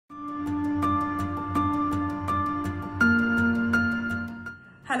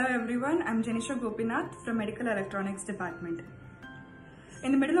Hello everyone, I'm Janisha Gopinath from Medical Electronics Department.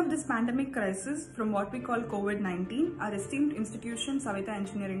 In the middle of this pandemic crisis from what we call COVID-19, our esteemed institution Saveetha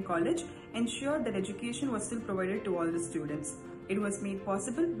Engineering College ensured that education was still provided to all the students. It was made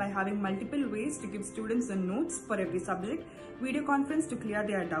possible by having multiple ways to give students the notes for every subject, video conference to clear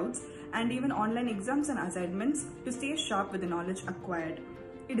their doubts, and even online exams and assignments to stay sharp with the knowledge acquired.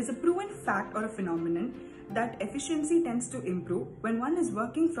 It is a proven fact or a phenomenon that efficiency tends to improve when one is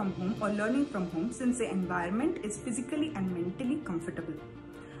working from home or learning from home, since the environment is physically and mentally comfortable.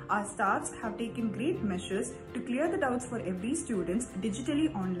 Our staffs have taken great measures to clear the doubts for every student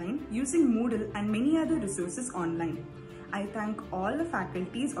digitally online using Moodle and many other resources online. I thank all the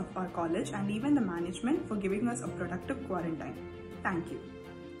faculties of our college and even the management for giving us a productive quarantine. Thank you.